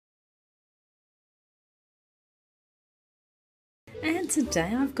and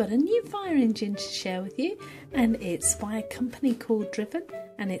today I've got a new fire engine to share with you, and it's by a company called Driven,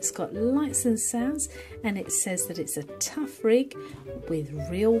 and it's got lights and sounds, and it says that it's a tough rig with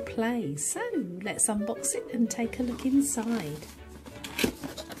real play. So let's unbox it and take a look inside.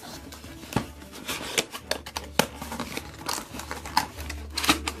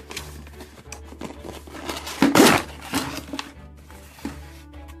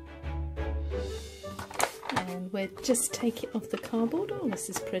 And we'll just take it off the cardboard. Oh, this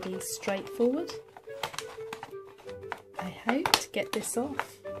is pretty straightforward. I hope to get this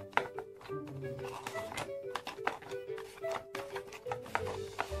off.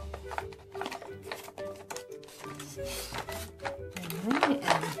 Alright,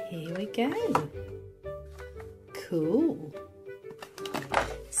 and here we go. Cool.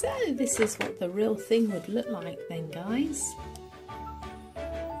 So this is what the real thing would look like then, guys.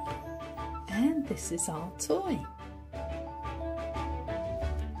 And this is our toy.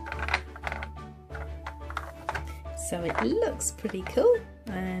 So it looks pretty cool,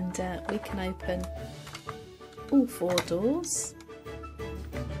 and we can open all 4 doors,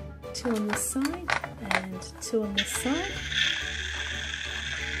 2 on this side and 2 on this side.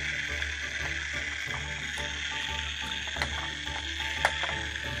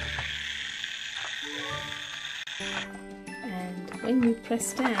 And when you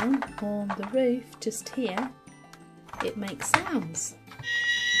press down on the roof just here, it makes sounds.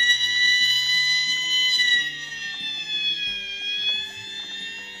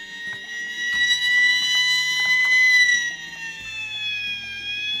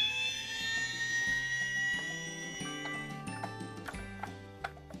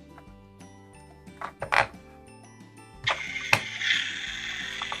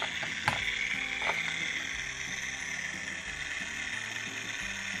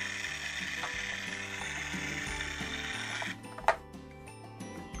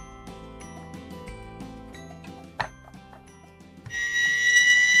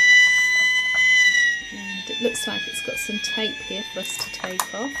 It looks like it's got some tape here for us to take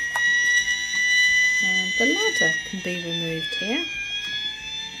off, and the ladder can be removed here.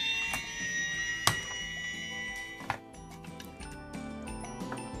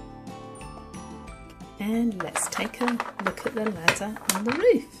 And let's take a look at the ladder on the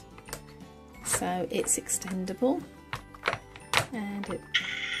roof. So it's extendable, and it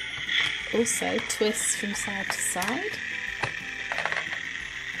also twists from side to side.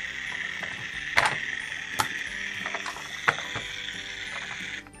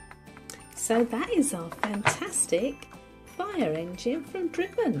 So that is our fantastic fire engine from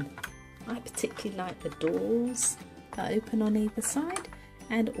Driven. I particularly like the doors that open on either side,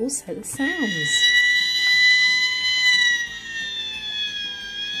 and also the sounds.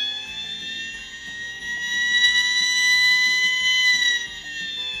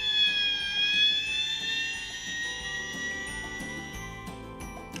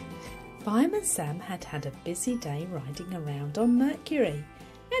 Fireman Sam had had a busy day riding around on Mercury.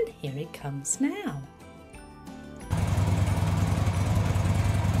 And here it comes now.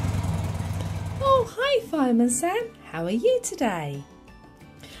 Oh, hi Fireman Sam, how are you today?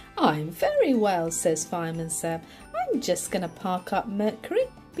 I'm very well, says Fireman Sam. I'm just going to park up Mercury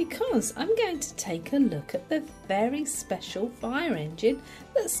because I'm going to take a look at the very special fire engine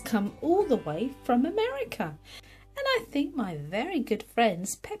that's come all the way from America. And I think my very good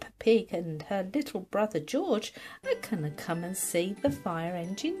friends Peppa Pig and her little brother George are going to come and see the fire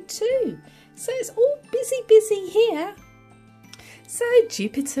engine too. So it's all busy here. So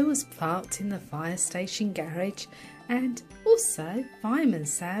Jupiter was parked in the fire station garage, and also Fireman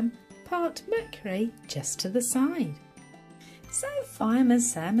Sam parked Mercury just to the side. So Fireman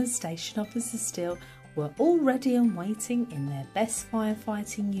Sam and station officer Still were all ready and waiting in their best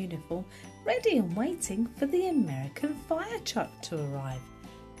firefighting uniform, ready and waiting for the American fire truck to arrive.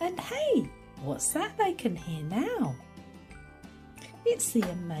 And hey, what's that they can hear now? It's the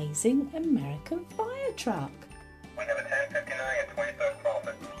amazing American fire truck. We have a 1059 at 23rd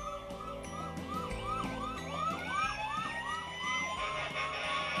Crawford.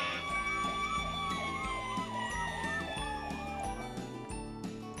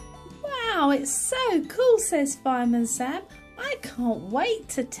 Wow, it's so cool, says Fireman Sam. I can't wait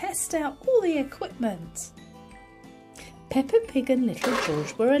to test out all the equipment. Peppa Pig and little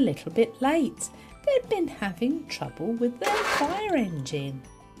George were a little bit late. They'd been having trouble with their fire engine.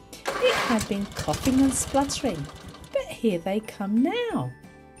 It had been coughing and spluttering, but here they come now.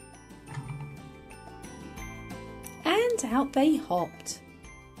 And out they hopped.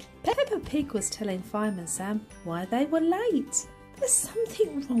 Peppa Pig was telling Fireman Sam why they were late. There's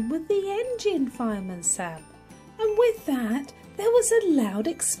something wrong with the engine, Fireman Sam. and with that there was a loud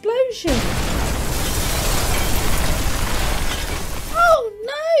explosion. "Oh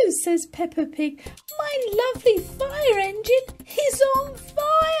no," says Peppa Pig, "my lovely fire engine is on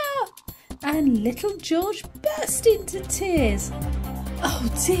fire!" And little George burst into tears. "Oh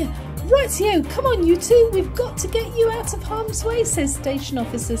dear, rightio, come on you two, we've got to get you out of harm's way," says Station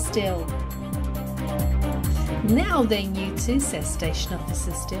Officer Still. "Now then you two," says Station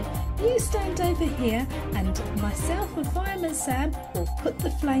Officer Still, "you stand over here and myself and Fireman Sam will put the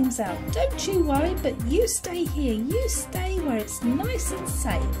flames out. Don't you worry, but you stay here, you stay where it's nice and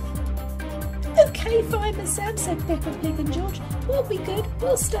safe." "Okay, Fireman Sam," said Peppa Pig and George, "we'll be good,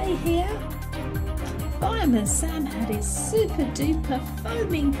 we'll stay here." Fireman Sam had his super duper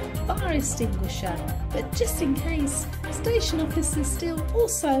foaming fire extinguisher, but just in case, Station Officer Still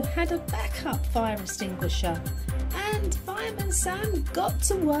also had a backup fire extinguisher, and Fireman Sam got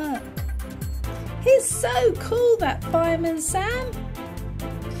to work. He's so cool, that Fireman Sam!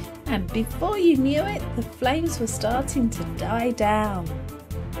 And before you knew it, the flames were starting to die down.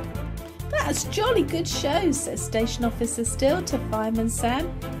 "That's jolly good show," says Station Officer Still to Fireman Sam.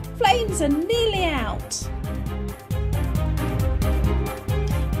 "Flames are nearly out."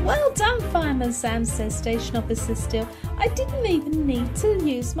 "Well done, Fireman Sam," says Station Officer Still. "I didn't even need to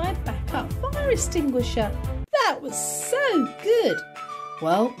use my backup fire extinguisher. That was so good."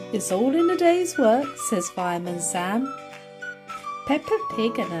 "Well, it's all in a day's work," says Fireman Sam. Peppa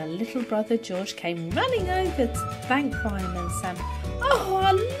Pig and her little brother George came running over to thank Fireman Sam. "Oh,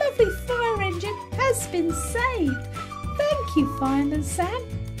 our lovely fire engine has been saved. Thank you, Fireman Sam."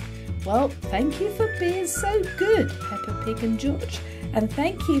 "Well, thank you for being so good, Peppa Pig and George, and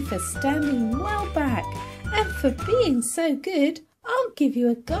thank you for standing well back, and for being so good, I'll give you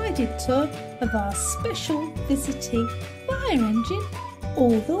a guided tour of our special visiting fire engine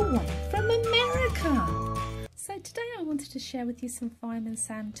all the way from America." So today I wanted to share with you some Fireman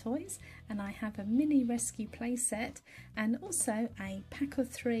Sam toys, and I have a mini rescue playset and also a pack of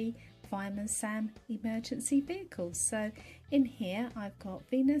 3 Fireman Sam emergency vehicles. So in here I've got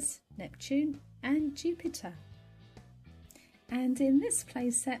Venus, Neptune and Jupiter. And in this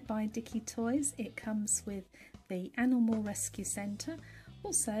playset by Dicky Toys, it comes with the Animal Rescue Centre.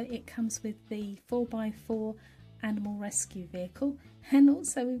 Also it comes with the 4x4 Animal Rescue Vehicle, and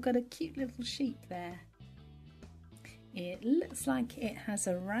also we've got a cute little sheep there. It looks like it has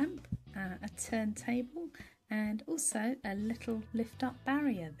a ramp, a turntable and also a little lift up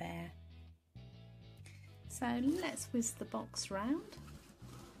barrier there. So let's whiz the box round.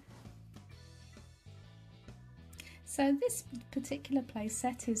 So this particular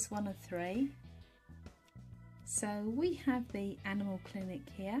playset is one of 3. So we have the animal clinic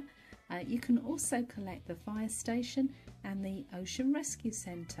here. You can also collect the fire station and the ocean rescue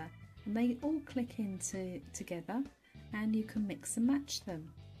centre, and they all click into together and you can mix and match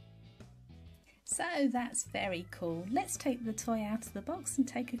them. So that's very cool. Let's take the toy out of the box and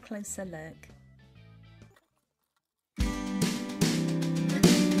take a closer look.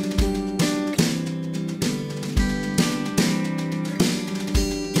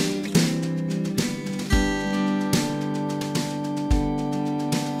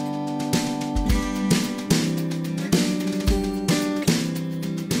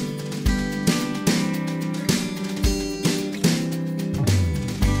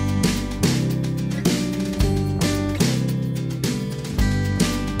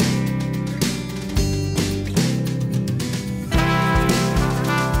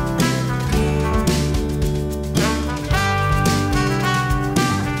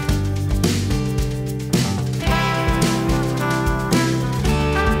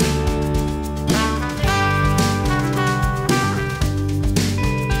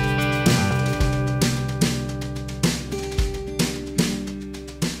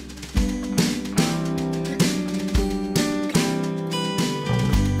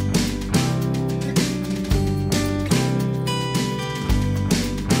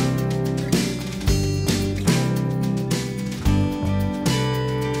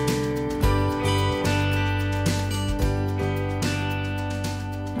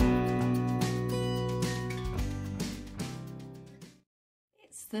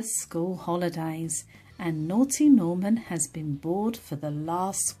 The school holidays, and naughty Norman has been bored for the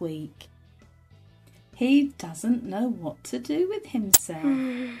last week. He doesn't know what to do with himself.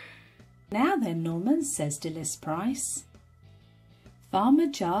 "Now then, Norman," says Dilys Price, "Farmer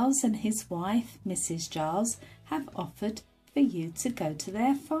Giles and his wife, Mrs. Giles, have offered for you to go to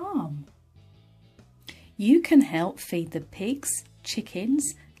their farm. You can help feed the pigs,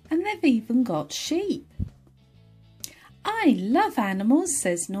 chickens, and they've even got sheep." "I love animals,"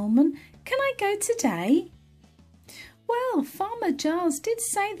 says Norman. "Can I go today?" Well, Farmer Giles did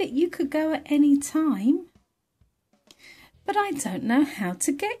say that you could go at any time, but I don't know how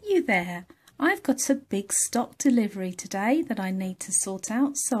to get you there. I've got a big stock delivery today that I need to sort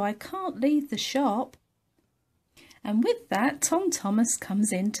out, so I can't leave the shop. And with that, Tom Thomas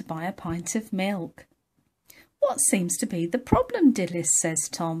comes in to buy a pint of milk. What seems to be the problem, Dilys, says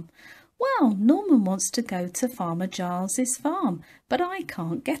Tom. Well, Norman wants to go to Farmer Giles's farm, but I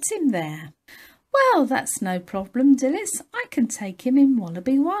can't get him there. Well, that's no problem, Dilys. I can take him in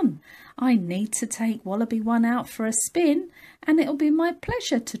Wallaby One. I need to take Wallaby One out for a spin, and it'll be my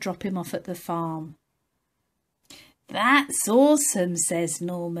pleasure to drop him off at the farm. That's awesome, says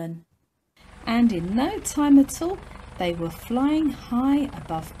Norman. And in no time at all, they were flying high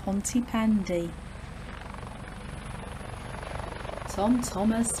above Pontypandy. Tom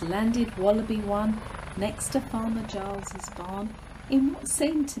Thomas landed Wallaby One next to Farmer Giles's barn in what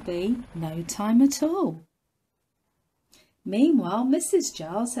seemed to be no time at all. Meanwhile, Mrs.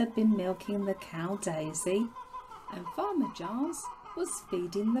 Giles had been milking the cow Daisy, and Farmer Giles was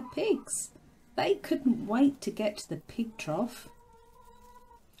feeding the pigs. They couldn't wait to get to the pig trough.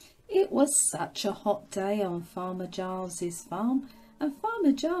 It was such a hot day on Farmer Giles's farm, and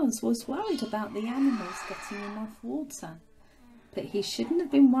Farmer Giles was worried about the animals getting enough water. But he shouldn't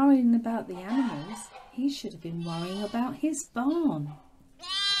have been worrying about the animals, he should have been worrying about his barn.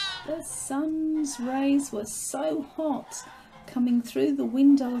 The sun's rays were so hot coming through the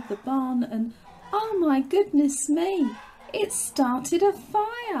window of the barn, and oh my goodness me, it started a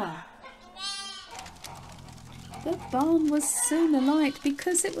fire. The barn was soon alight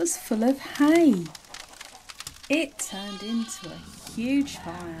because it was full of hay. It turned into a huge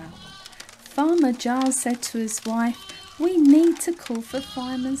fire. Farmer Giles said to his wife, "We need to call for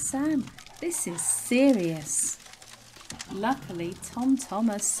Fireman Sam. This is serious." Luckily, Tom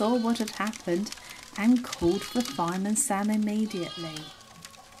Thomas saw what had happened and called for Fireman Sam immediately.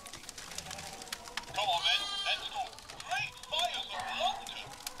 Come on, men, let's go. Great fires of London.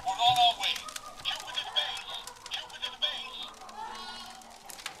 We're on our way. Cupid in base. Cupid in base.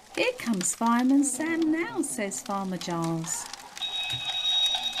 Here comes Fireman Sam now, says Farmer Giles.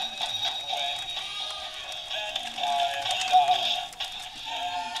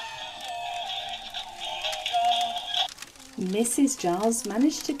 Mrs. Giles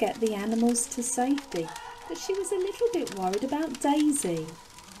managed to get the animals to safety, but she was a little bit worried about Daisy.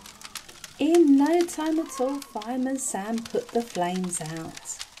 In no time at all, Fireman Sam put the flames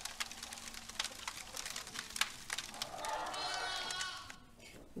out.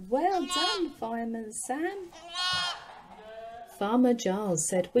 Well done, Fireman Sam. Farmer Giles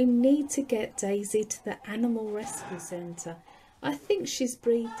said, "We need to get Daisy to the animal rescue centre. I think she's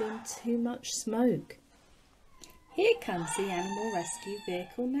breathed in too much smoke." Here comes the animal rescue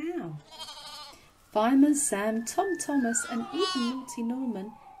vehicle now. Fireman Sam, Tom Thomas and even Naughty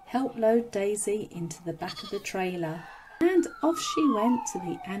Norman helped load Daisy into the back of the trailer, and off she went to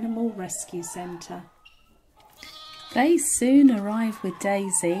the animal rescue centre. They soon arrived with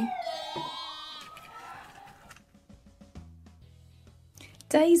Daisy.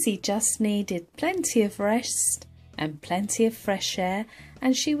 Daisy just needed plenty of rest and plenty of fresh air,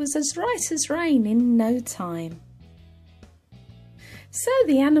 and she was as right as rain in no time. So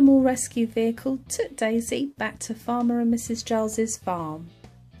the animal rescue vehicle took Daisy back to Farmer and Mrs. Giles's farm.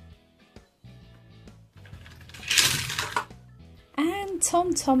 And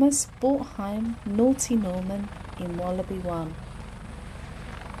Tom Thomas brought home Naughty Norman in Wallaby One.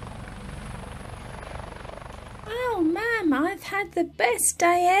 "Oh, Ma'am, I've had the best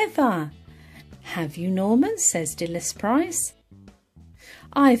day ever." "Have you, Norman?" says Dilys Price.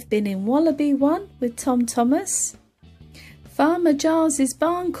 "I've been in Wallaby One with Tom Thomas. Farmer Giles's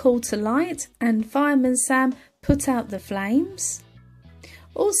barn called to light and Fireman Sam put out the flames.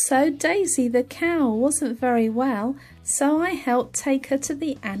 Also, Daisy the cow wasn't very well, so I helped take her to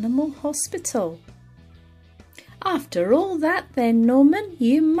the animal hospital." "After all that then, Norman,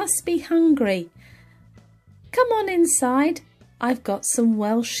 you must be hungry. Come on inside. I've got some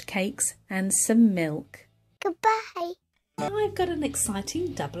Welsh cakes and some milk." Goodbye. I've got an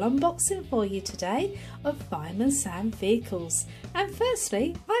exciting double unboxing for you today of Fireman Sam vehicles. And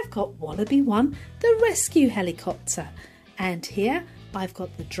firstly, I've got Wallaby One, the rescue helicopter. And here I've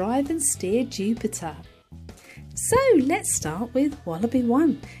got the drive and steer Jupiter. So let's start with Wallaby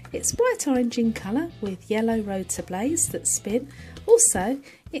One. It's bright orange in colour with yellow rotor blades that spin. Also,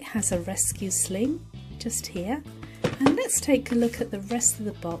 it has a rescue sling just here. And let's take a look at the rest of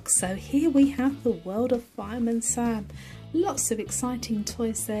the box. So here we have the world of Fireman Sam. Lots of exciting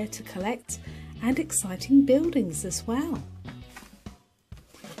toys there to collect and exciting buildings as well.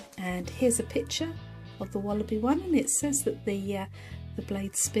 And here's a picture of the Wallaby one, and it says that the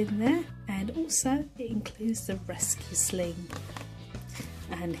blades spin there, and also it includes the rescue sling.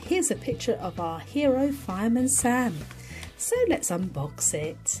 And here's a picture of our hero Fireman Sam. So let's unbox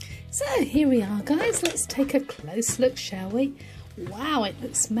it. So here we are, guys. Let's take a close look, shall we? Wow, it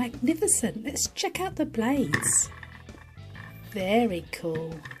looks magnificent. Let's check out the blades. Very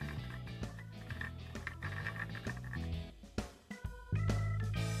cool.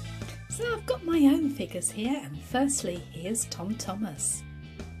 So I've got my own figures here, and firstly here's Tom Thomas.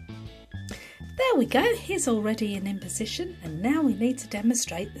 There we go, he's already in position, and now we need to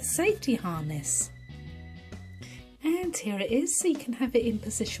demonstrate the safety harness. And here it is, so you can have it in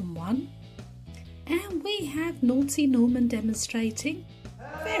position 1. And we have Naughty Norman demonstrating.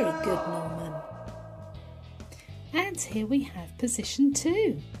 Very good, Norman. And here we have position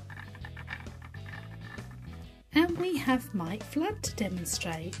 2. And we have Mike Flood to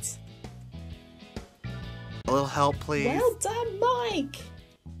demonstrate. A little help, please. Well done, Mike!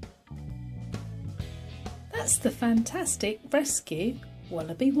 That's the fantastic rescue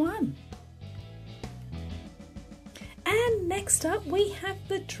Wallaby 1. And next up we have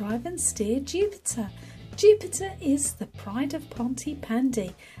the drive and steer Jupiter. Jupiter is the pride of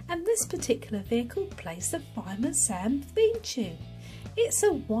Pontypandy, and this particular vehicle plays the Fireman Sam theme tune. It's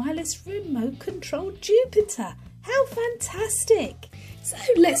a wireless remote controlled Jupiter. How fantastic! So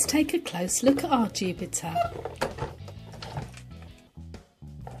let's take a close look at our Jupiter.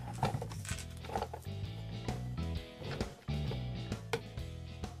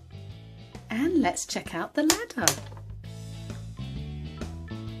 And let's check out the ladder.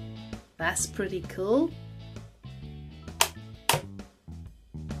 That's pretty cool.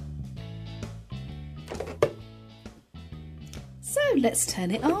 So let's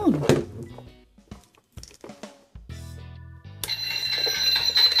turn it on.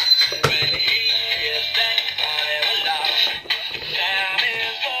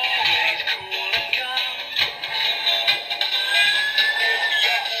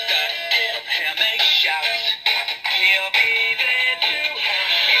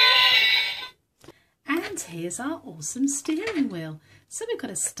 Here's our awesome steering wheel. So we've got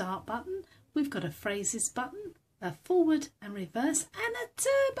a start button, we've got a phrases button, a forward and reverse, and a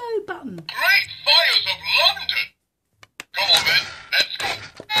turbo button. Great fires of London! Come on then, let's go!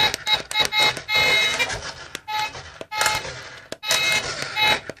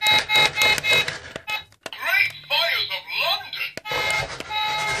 Great fires of London!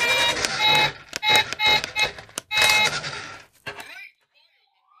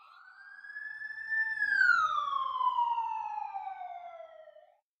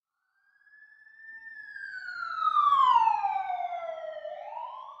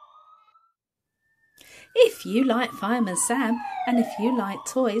 If you like Fireman Sam and if you like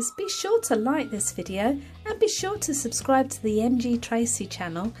toys, be sure to like this video and be sure to subscribe to the MGTRACEY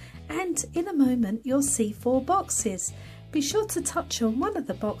channel, and in a moment you'll see 4 boxes. Be sure to touch on one of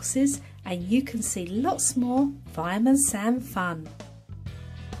the boxes and you can see lots more Fireman Sam fun.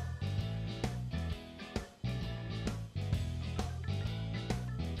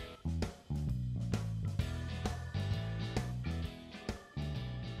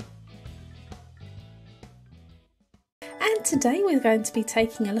 And today we're going to be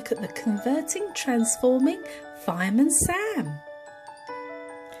taking a look at the converting, transforming Fireman Sam.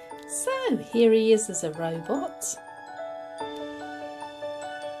 So here he is as a robot.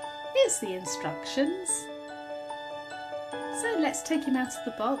 Here's the instructions. So let's take him out of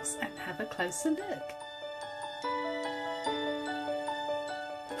the box and have a closer look.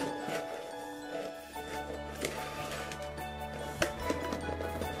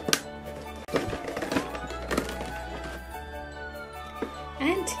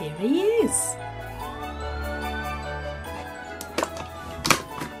 And here he is.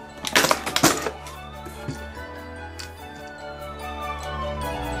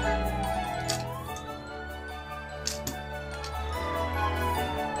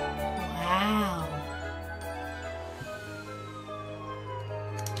 Wow.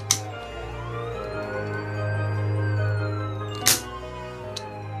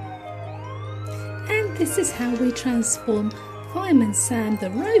 And this is how we transform Fireman Sam the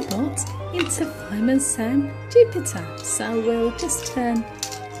robot into Fireman Sam Jupiter. So we'll just turn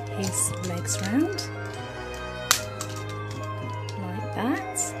his legs round like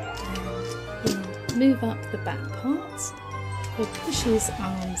that, and we'll move up the back part. We'll push his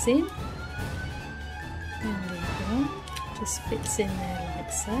arms in and leave it on. Just fits in there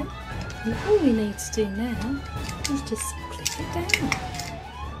like so. And all we need to do now is just click it down.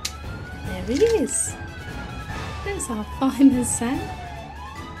 And there he is. There's our Fireman Sam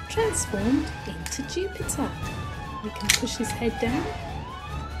transformed into Jupiter. We can push his head down.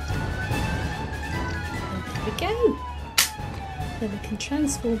 And there we go. Then we can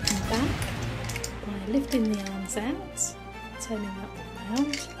transform him back by lifting the arms out, turning up and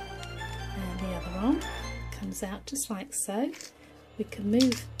round, and the other arm comes out just like so. We can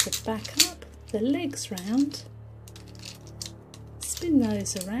move the back up, the legs round, spin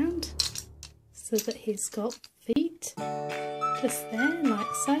those around so that he's got feet just there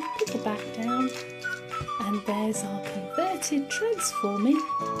like so. Put the back down, and there's our converted transforming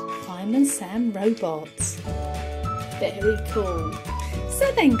Fireman Sam robots. Very cool.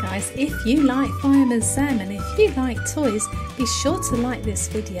 So then guys, if you like Fireman Sam and if you like toys, be sure to like this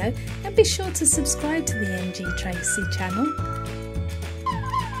video and be sure to subscribe to the MGTRACEY channel.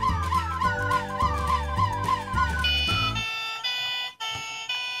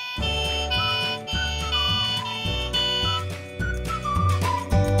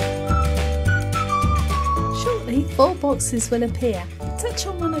 Shortly 4 boxes will appear. Touch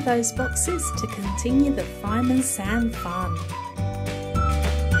on one of those boxes to continue the Fireman Sam fun.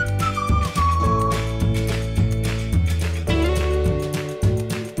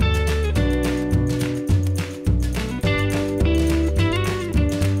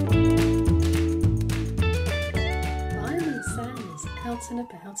 Fireman Sam is out and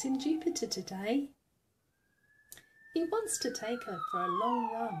about in Jupiter today. He wants to take her for a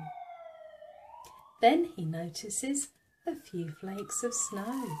long run. Then he notices a few flakes of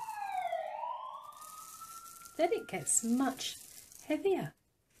snow. Then it gets much heavier.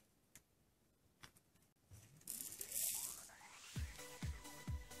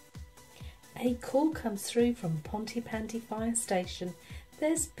 A call comes through from Pontypandy fire station.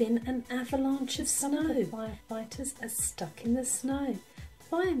 There's been an avalanche of snow. The firefighters are stuck in the snow.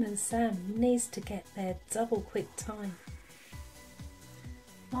 Fireman Sam needs to get there double quick time.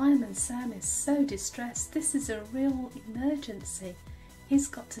 Fireman Sam is so distressed. This is a real emergency. He's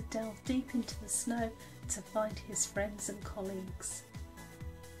got to delve deep into the snow to find his friends and colleagues.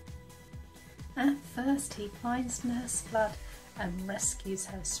 At first he finds Nurse Flood and rescues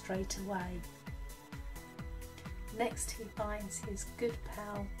her straight away. Next he finds his good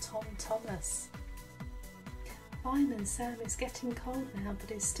pal Tom Thomas. Fireman Sam is getting cold now, but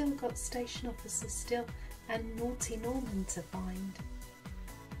he's still got Station Officer Still and Naughty Norman to find.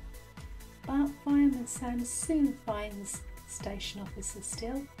 But Fireman Sam soon finds Station Officer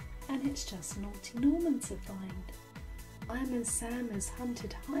Still, and it's just Naughty Norman to find. Fireman Sam has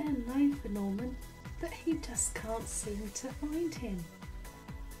hunted high and low for Norman, but he just can't seem to find him.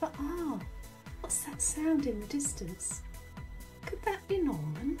 But what's that sound in the distance? Could that be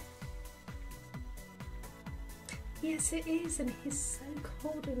Norman? Yes, it is, and he's so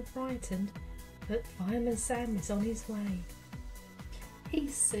cold and frightened, but Fireman Sam is on his way. He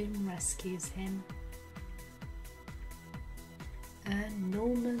soon rescues him. And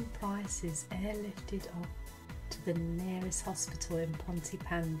Norman Price is airlifted off to the nearest hospital in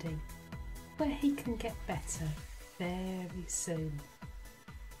Pontypandy, where he can get better very soon.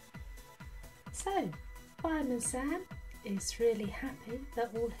 So, Fireman Sam is really happy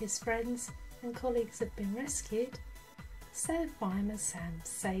that all his friends and colleagues have been rescued, so Fireman Sam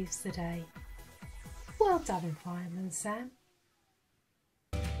saves the day. Well done, Fireman Sam.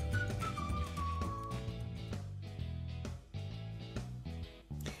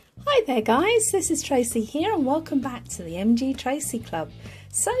 Hi there guys, this is Tracey here and welcome back to the MGTRACEY Club.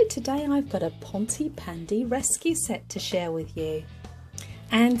 So today I've got a Pontypandy rescue set to share with you.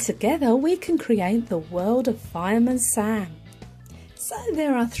 And together we can create the world of Fireman Sam. So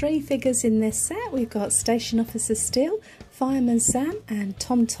there are 3 figures in this set. We've got Station Officer Still, Fireman Sam and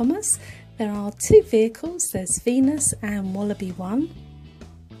Tom Thomas. There are 2 vehicles, there's Venus and Wallaby 1.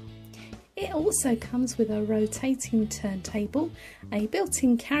 It also comes with a rotating turntable, a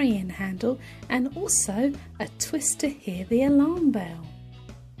built-in carrying handle and also a twist to hear the alarm bell.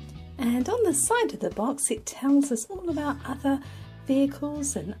 And on the side of the box it tells us all about other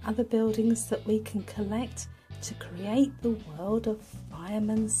vehicles and other buildings that we can collect to create the world of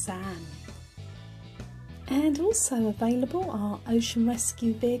Fireman Sam. And also available are ocean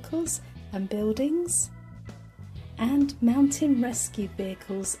rescue vehicles and buildings, and mountain rescue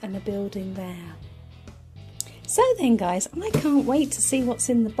vehicles and a building there. So then guys, I can't wait to see what's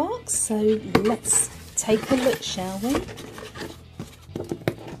in the box, so let's take a look, shall we?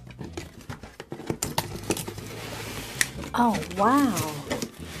 Oh wow!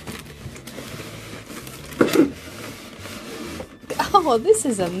 Oh, this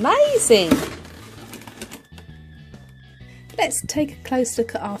is amazing! Let's take a close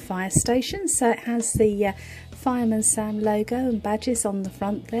look at our fire station. So it has the Fireman Sam logo and badges on the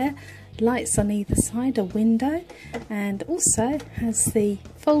front there, lights on either side, a window, and also has the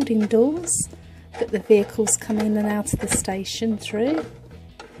folding doors that the vehicles come in and out of the station through.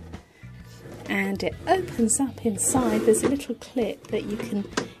 And it opens up inside. There's a little clip that you can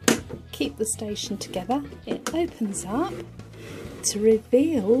keep the station together. It opens up to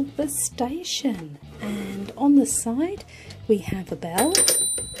reveal the station, and on the side we have a bell,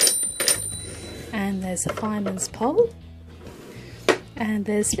 and there's a fireman's pole, and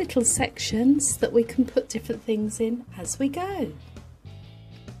there's little sections that we can put different things in as we go.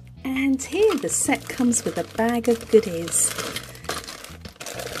 And here the set comes with a bag of goodies.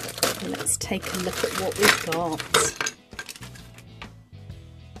 Let's take a look at what we've got.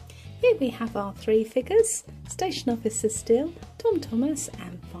 Here we have our three figures: Station Officer Still, Tom Thomas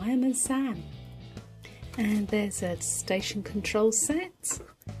and Fireman Sam. And there's a station control set,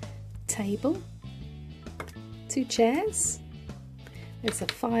 table, two chairs, there's a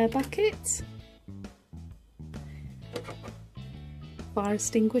fire bucket, fire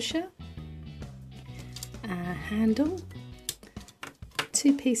extinguisher, a handle,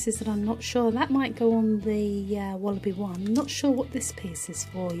 two pieces that I'm not sure, that might go on the Wallaby one. I'm not sure what this piece is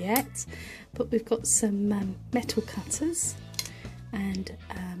for yet, but we've got some metal cutters and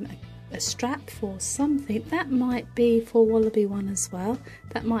a strap for something. That might be for Wallaby one as well.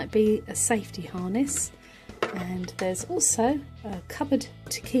 That might be a safety harness. And there's also a cupboard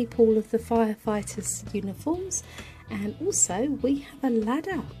to keep all of the firefighters' uniforms, and also we have a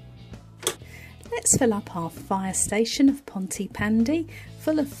ladder. Let's fill up our fire station of Pontypandy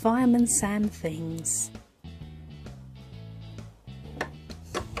full of Fireman Sam things.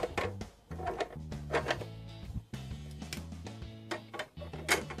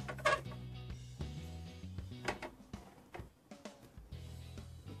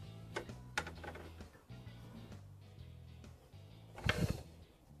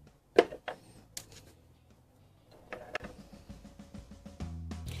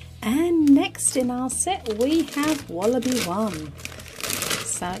 And next in our set we have Wallaby 1.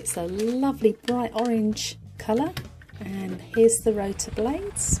 So it's a lovely bright orange colour, and here's the rotor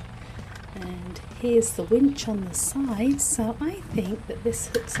blades, and here's the winch on the side, so I think that this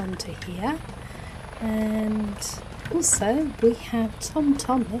hooks onto here. And also we have Tom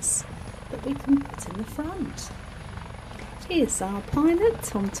Thomas that we can put in the front. Here's our pilot,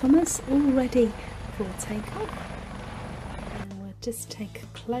 Tom Thomas, all ready for takeoff. Just take a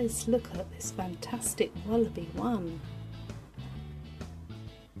close look at this fantastic Wallaby 1.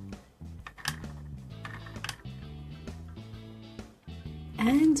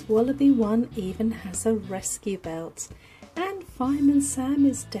 And Wallaby 1 even has a rescue belt, and Fireman Sam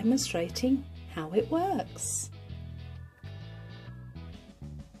is demonstrating how it works.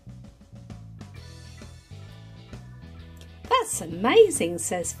 That's amazing,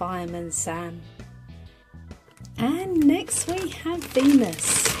 says Fireman Sam. And next we have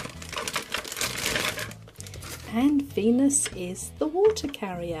Venus. And Venus is the water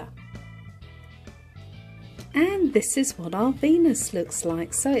carrier. And this is what our Venus looks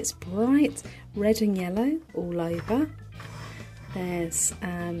like. So it's bright red and yellow all over. There's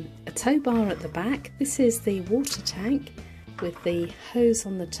a tow bar at the back. This is the water tank with the hose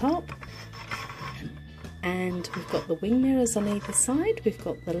on the top. And we've got the wing mirrors on either side. We've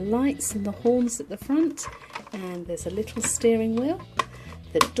got the lights and the horns at the front. And there's a little steering wheel.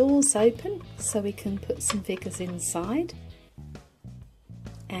 The doors open so we can put some figures inside.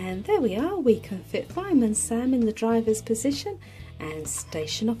 And there we are, we can fit Fireman Sam in the driver's position and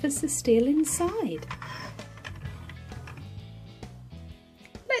Station Officer Steele inside.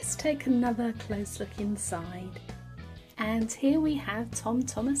 Let's take another close look inside. And here we have Tom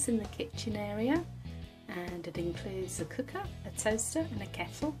Thomas in the kitchen area, and it includes a cooker, a toaster and a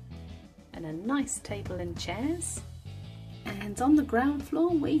kettle, and a nice table and chairs. And on the ground floor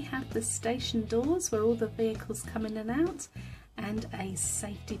we have the station doors where all the vehicles come in and out, and a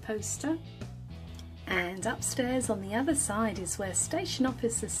safety poster. And upstairs on the other side is where Station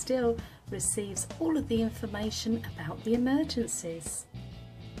Officer Still receives all of the information about the emergencies.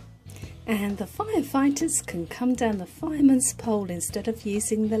 And the firefighters can come down the fireman's pole instead of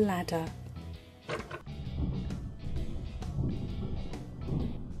using the ladder.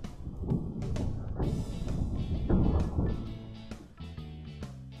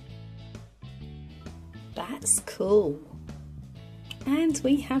 That's cool. And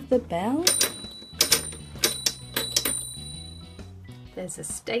we have the bell. There's a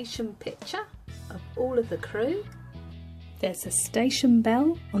station picture of all of the crew. There's a station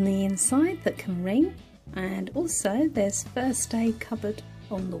bell on the inside that can ring, and also there's first aid cupboard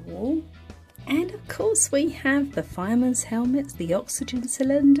on the wall, And of course we have the fireman's helmets, the oxygen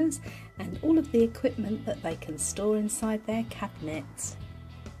cylinders and all of the equipment that they can store inside their cabinets.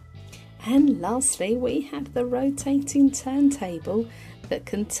 And lastly we have the rotating turntable that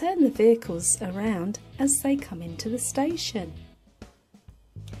can turn the vehicles around as they come into the station.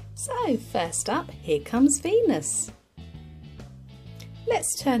 So first up, here comes Venus.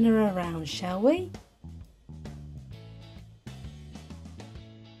 Let's turn her around, shall we?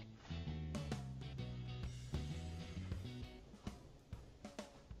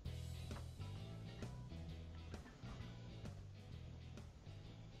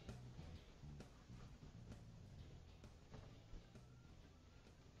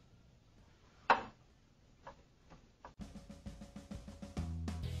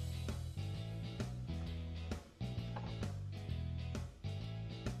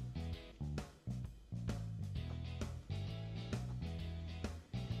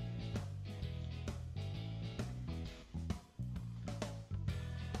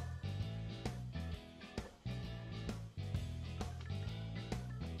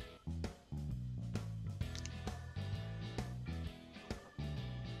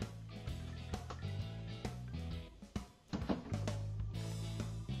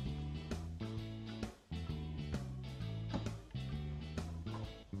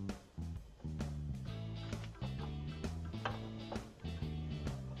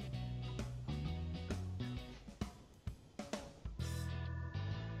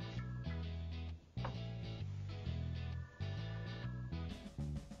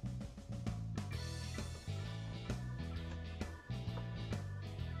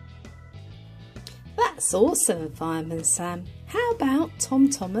 That's awesome, Fireman Sam. How about Tom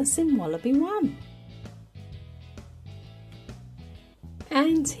Thomas in Wallaby 1?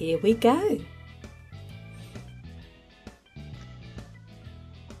 And here we go.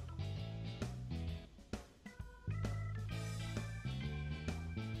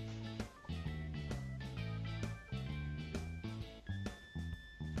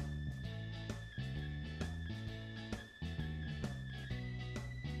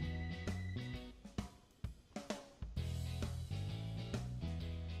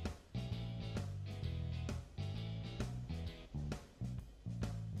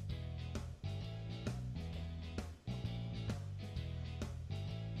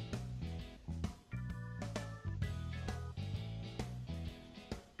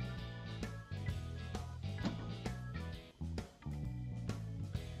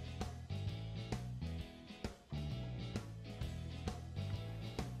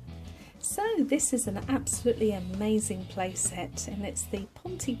 So this is an absolutely amazing play set, and it's the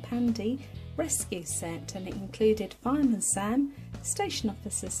Pontypandy rescue set, and it included Fireman Sam, Station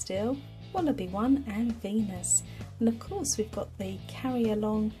Officer Still, Wallaby 1 and Venus, and of course we've got the carry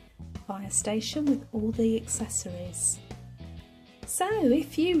along fire station with all the accessories. So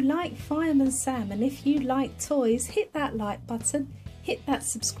if you like Fireman Sam and if you like toys, hit that like button, hit that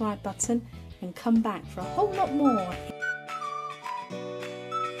subscribe button and come back for a whole lot more